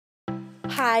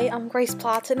Hi, I'm Grace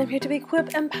Plotz, and I'm here to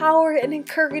equip, empower, and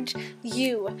encourage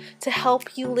you to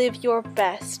help you live your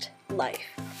best life.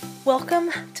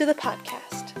 Welcome to the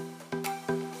podcast.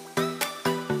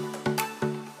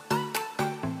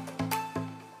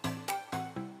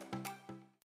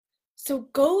 So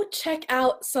go check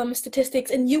out some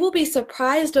statistics and you will be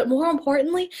surprised, but more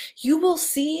importantly, you will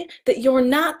see that you're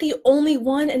not the only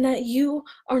one and that you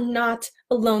are not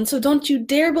alone. So don't you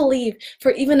dare believe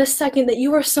for even a second that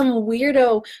you are some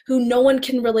weirdo who no one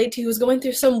can relate to, who's going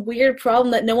through some weird problem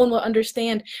that no one will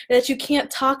understand, or that you can't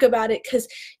talk about it because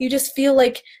you just feel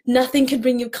like nothing can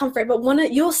bring you comfort. But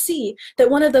you'll see that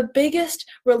one of the biggest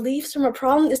reliefs from a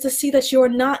problem is to see that you are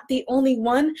not the only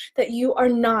one, that you are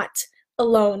not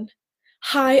alone.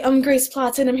 Hi, I'm Grace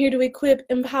Plotz, and I'm here to equip,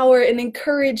 empower, and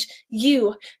encourage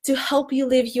you to help you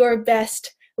live your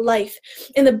best life.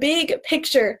 And the big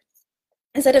picture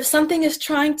is that if something is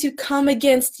trying to come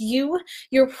against you,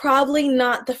 you're probably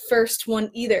not the first one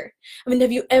either. I mean,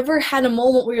 have you ever had a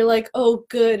moment where you're like, oh,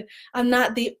 good, I'm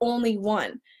not the only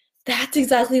one? That's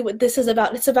exactly what this is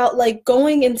about. It's about like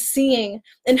going and seeing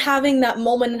and having that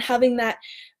moment and having that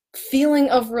feeling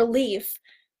of relief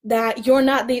that you're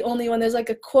not the only one. There's like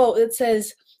a quote that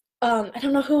says, I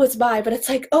don't know who it's by, but it's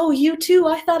like, oh, you too?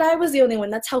 I thought I was the only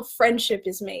one. That's how friendship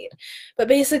is made. But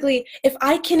basically, if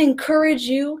I can encourage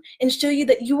you and show you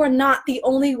that you are not the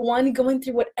only one going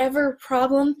through whatever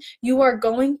problem you are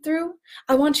going through,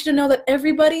 I want you to know that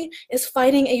everybody is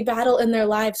fighting a battle in their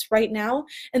lives right now.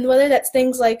 And whether that's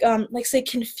things like say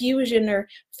confusion or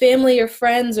family or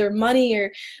friends or money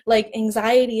or like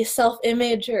anxiety,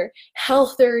 self-image or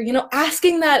health, or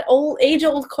asking that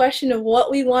age-old question of what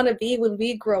we want to be when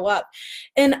we grow up.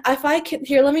 And if I could,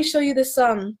 here, let me show you this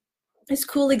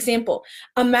cool example.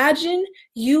 Imagine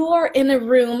you are in a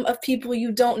room of people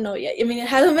you don't know yet. I mean, it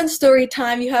hasn't been story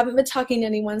time, you haven't been talking to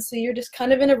anyone, so you're just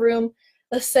kind of in a room,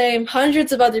 let's say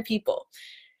hundreds of other people.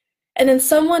 And then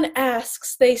someone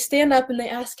asks, they stand up and they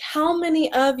ask, how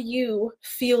many of you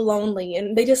feel lonely?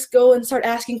 And they just go and start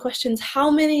asking questions. How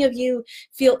many of you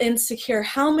feel insecure?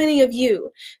 How many of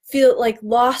you feel like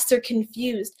lost or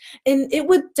confused? And it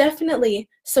would definitely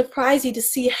surprise you to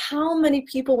see how many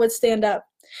people would stand up.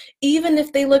 Even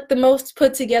if they look the most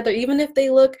put together, even if they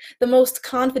look the most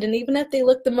confident, even if they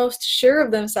look the most sure of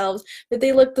themselves, that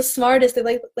they look the smartest,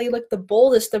 they look the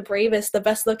boldest, the bravest, the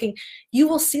best looking, you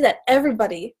will see that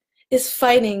everybody is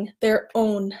fighting their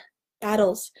own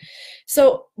battles.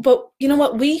 So, but you know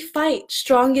what? We fight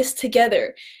strongest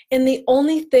together. And the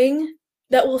only thing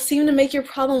that will seem to make your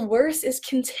problem worse is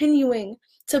continuing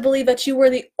to believe that you are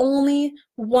the only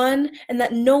one and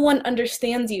that no one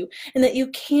understands you and that you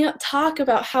can't talk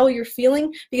about how you're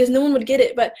feeling because no one would get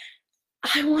it. But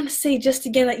I want to say just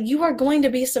again that you are going to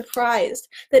be surprised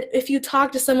that if you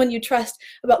talk to someone you trust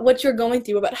about what you're going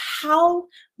through, about how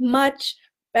much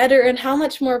better and how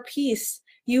much more peace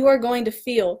you are going to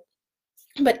feel.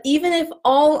 But even if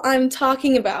all I'm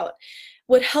talking about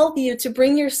would help you to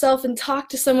bring yourself and talk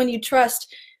to someone you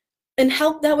trust and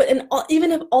help that,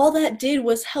 even if all that did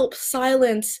was help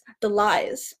silence the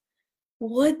lies,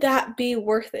 would that be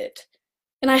worth it?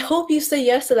 And I hope you say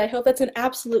yes to that. I hope that's an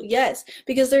absolute yes,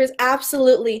 because there is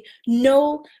absolutely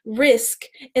no risk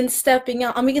in stepping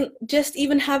out. I mean, just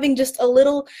even having just a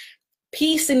little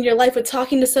peace in your life with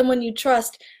talking to someone you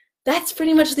trust, that's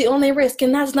pretty much the only risk,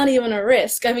 and that's not even a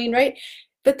risk. I mean, right?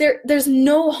 But there's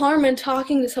no harm in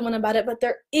talking to someone about it, but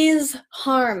there is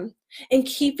harm in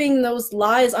keeping those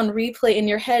lies on replay in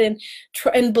your head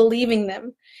and believing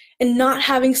them and not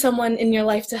having someone in your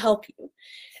life to help you.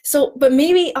 So, but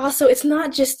maybe also it's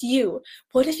not just you.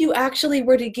 What if you actually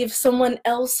were to give someone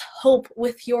else hope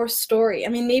with your story? I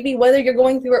mean, maybe whether you're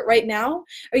going through it right now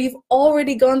or you've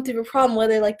already gone through a problem,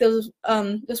 whether like those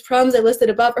problems I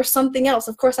listed above or something else.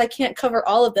 Of course, I can't cover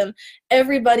all of them.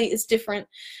 Everybody is different.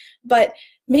 But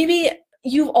maybe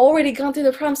you've already gone through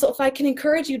the problem. So if I can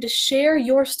encourage you to share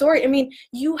your story, I mean,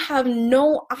 you have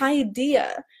no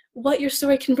idea what your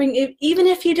story can bring, even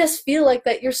if you just feel like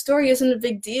that your story isn't a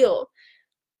big deal.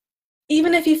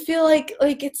 Even if you feel like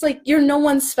it's like you're no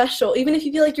one special, even if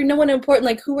you feel like you're no one important,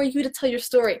 like who are you to tell your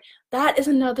story? That is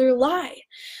another lie.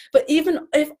 But even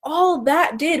if all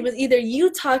that did was either you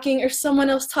talking or someone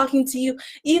else talking to you,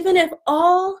 even if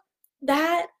all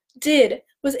that did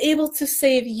was able to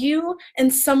save you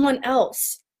and someone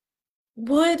else,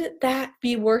 would that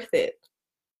be worth it?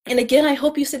 And again, I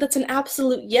hope you say that's an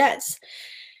absolute yes.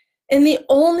 And the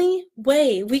only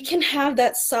way we can have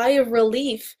that sigh of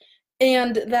relief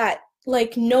and that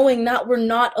like knowing that we're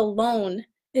not alone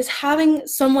is having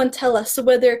someone tell us. So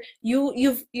whether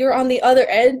you're on the other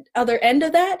end of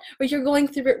that or you're going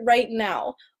through it right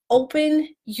now, open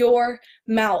your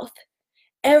mouth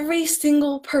Every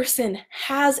single person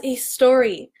has a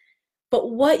story,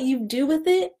 but what you do with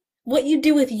it, what you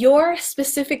do with your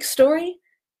specific story,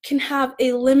 can have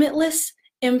a limitless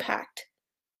impact.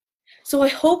 So I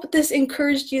hope this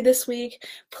encouraged you this week.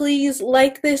 Please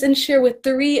like this and share with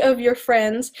 3 of your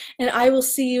friends, and I will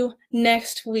see you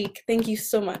next week. Thank you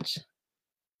so much.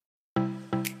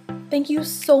 Thank you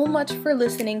so much for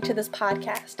listening to this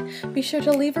podcast. Be sure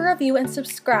to leave a review and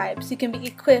subscribe so you can be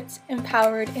equipped,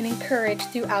 empowered, and encouraged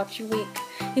throughout your week.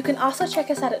 You can also check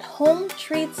us out at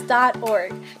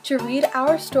hometreats.org to read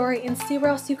our story and see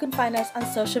where else you can find us on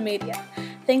social media.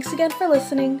 Thanks again for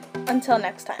listening. Until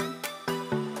next time.